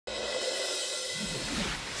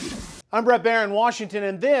I'm Bret Baier in Washington,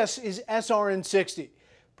 and this is SRN 60.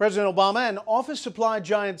 President Obama and office supply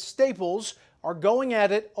giant Staples are going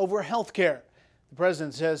at it over health care. The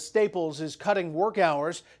president says Staples is cutting work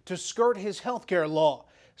hours to skirt his health care law.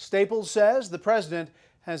 Staples says the president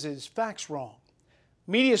has his facts wrong.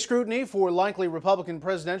 Media scrutiny for likely Republican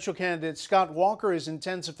presidential candidate Scott Walker is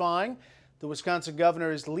intensifying. The Wisconsin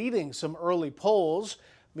governor is leading some early polls.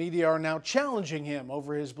 Media are now challenging him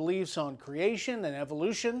over his beliefs on creation and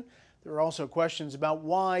evolution. There are also questions about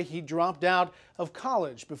why he dropped out of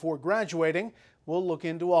college before graduating. We'll look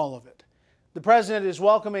into all of it. The president is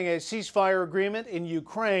welcoming a ceasefire agreement in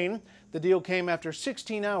Ukraine. The deal came after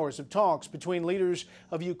 16 hours of talks between leaders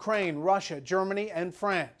of Ukraine, Russia, Germany, and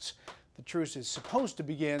France. The truce is supposed to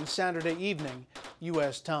begin Saturday evening,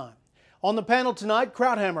 U.S. time. On the panel tonight,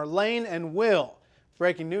 Krauthammer, Lane, and Will.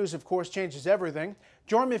 Breaking news, of course, changes everything.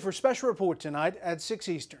 Join me for a special report tonight at 6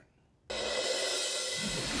 Eastern.